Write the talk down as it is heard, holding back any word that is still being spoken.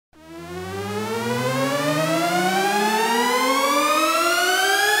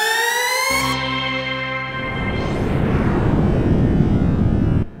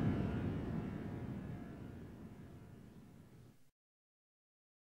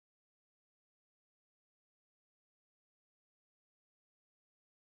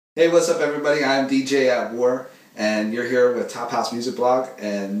Hey, what's up, everybody? I'm DJ at War, and you're here with Top House Music Blog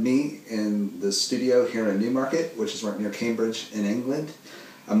and me in the studio here in Newmarket, which is right near Cambridge in England.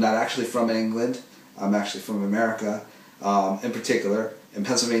 I'm not actually from England, I'm actually from America, in particular, in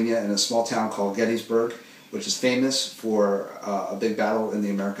Pennsylvania, in a small town called Gettysburg, which is famous for a big battle in the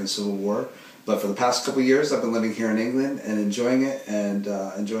American Civil War. But for the past couple years, I've been living here in England and enjoying it and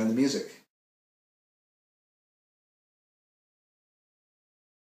enjoying the music.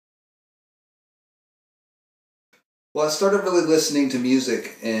 Well, I started really listening to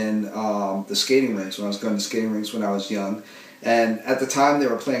music in the skating rinks when I was going to skating rinks when I was young. And at the time, they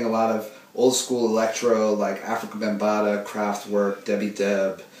were playing a lot of old school electro like Africa Bambaataa, Kraftwerk, Debbie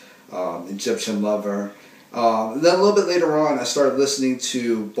Deb, Egyptian Lover. Then a little bit later on, I started listening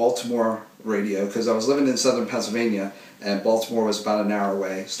to Baltimore radio because I was living in southern Pennsylvania and Baltimore was about an hour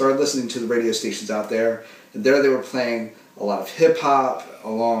away. Started listening to the radio stations out there, and there they were playing a lot of hip hop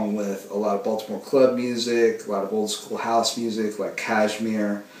along with a lot of Baltimore club music, a lot of old school house music like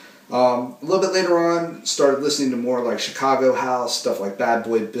Kashmir. A little bit later on, started listening to more like Chicago house, stuff like Bad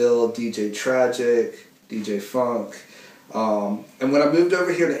Boy Bill, DJ Tragic, DJ Funk. And when I moved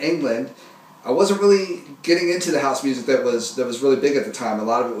over here to England, I wasn't really getting into the house music that was really big at the time. A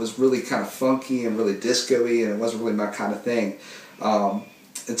lot of it was really kind of funky and really disco-y, and it wasn't really my kind of thing.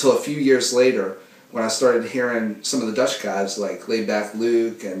 Until a few years later, when I started hearing some of the Dutch guys like Laidback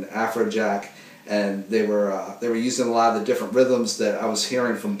Luke and Afrojack, and they were using a lot of the different rhythms that I was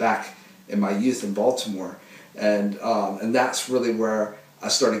hearing from back in my youth in Baltimore, and that's really where I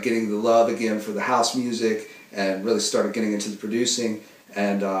started getting the love again for the house music and really started getting into the producing,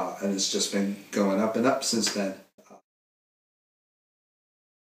 and it's just been going up and up since then.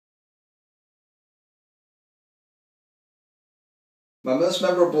 My most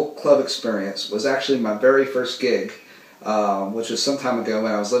memorable club experience was actually my very first gig, which was some time ago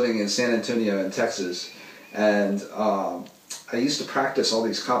when I was living in San Antonio in Texas. And I used to practice all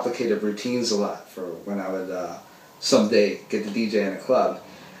these complicated routines a lot for when I would someday get to DJ in a club.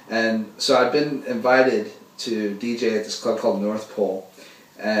 And so I'd been invited to DJ at this club called North Pole.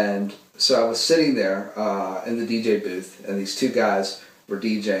 And so I was sitting there in the DJ booth, and these two guys were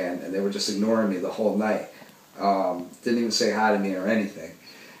DJing, and they were just ignoring me the whole night. Didn't even say hi to me or anything.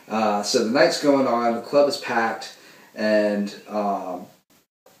 So the night's going on, the club is packed, and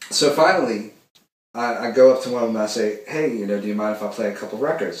so finally I go up to one of them and I say, hey, do you mind if I play a couple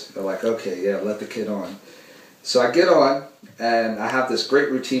records? They're like, okay, yeah, let the kid on. So I get on, and I have this great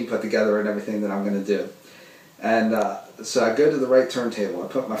routine put together and everything that I'm going to do. And so I go to the right turntable, I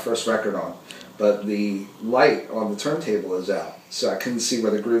put my first record on, but the light on the turntable is out, so I couldn't see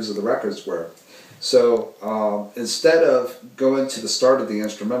where the grooves of the records were. So instead of going to the start of the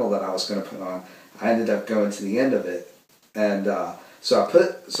instrumental that I was going to put on, I ended up going to the end of it, and so I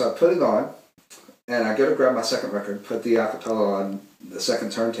put it on, and I go to grab my second record, put the acapella on the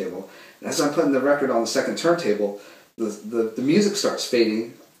second turntable, and as I'm putting the record on the second turntable, the music starts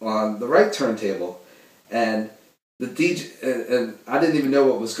fading on the right turntable, and the DJ and I didn't even know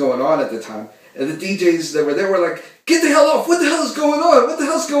what was going on at the time. And the DJs that were there were like, get the hell off, what the hell is going on? What the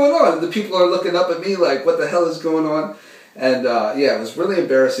hell's going on? And the people are looking up at me like, what the hell is going on? And yeah, it was really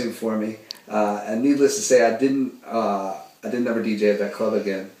embarrassing for me. And needless to say, I didn't ever DJ at that club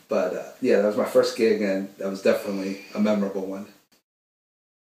again. But yeah, that was my first gig, and that was definitely a memorable one.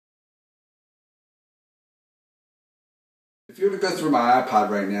 If you were to go through my iPod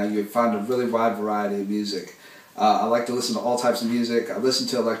right now, you'd find a really wide variety of music. I like to listen to all types of music. I listen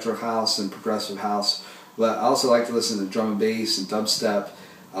to electro house and progressive house, but I also like to listen to drum and bass and dubstep,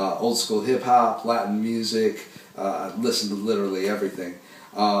 old school hip hop, Latin music. I listen to literally everything,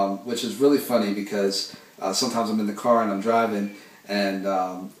 which is really funny because sometimes I'm in the car and I'm driving, and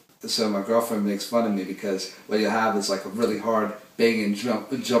so my girlfriend makes fun of me because what you have is like a really hard banging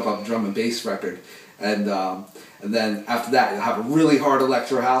jump up drum and bass record, and then after that you'll have a really hard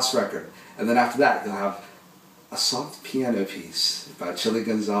electro house record, and then after that you'll have a soft piano piece by Chili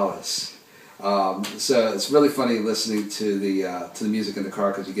Gonzalez. So it's really funny listening to the music in the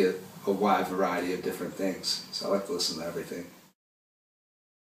car because you get a wide variety of different things. So I like to listen to everything.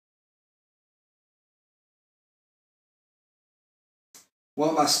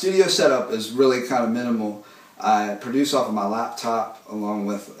 Well, my studio setup is really kind of minimal. I produce off of my laptop along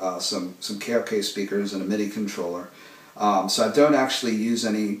with some KLK speakers and a MIDI controller. So I don't actually use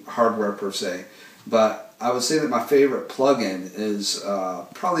any hardware per se, but I would say that my favorite plugin is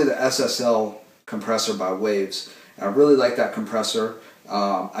probably the SSL compressor by Waves. And I really like that compressor.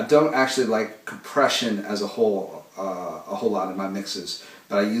 I don't actually like compression as a whole lot in my mixes,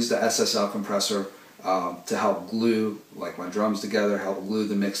 but I use the SSL compressor to help glue like my drums together, help glue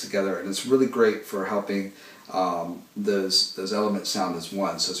the mix together, and it's really great for helping those elements sound as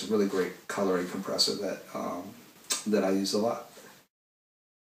one. So it's a really great coloring compressor that I use a lot.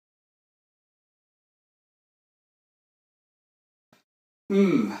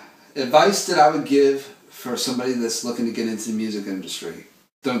 Advice that I would give for somebody that's looking to get into the music industry: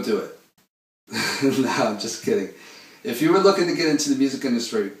 don't do it. No, I'm just kidding. If you were looking to get into the music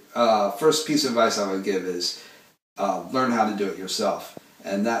industry, first piece of advice I would give is learn how to do it yourself.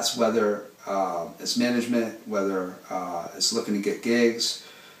 And that's whether it's management, whether it's looking to get gigs.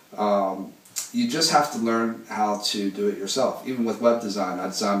 You just have to learn how to do it yourself. Even with web design, I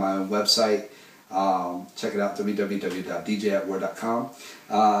design my own website. Check it out, www.djatwar.com.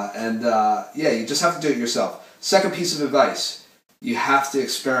 Yeah, you just have to do it yourself. Second piece of advice: you have to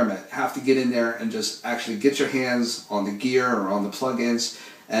experiment, have to get in there and just actually get your hands on the gear or on the plugins,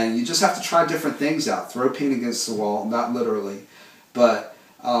 and you just have to try different things out. Throw paint against the wall, not literally, but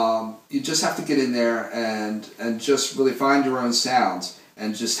you just have to get in there and just really find your own sounds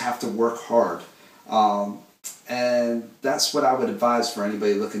and just have to work hard. And that's what I would advise for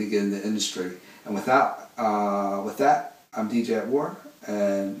anybody looking to get in the industry. And with that, I'm DJ at War,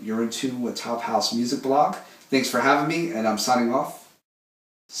 and you're in tune with Top House Music Blog. Thanks for having me, and I'm signing off.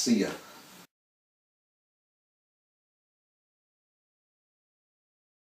 See ya.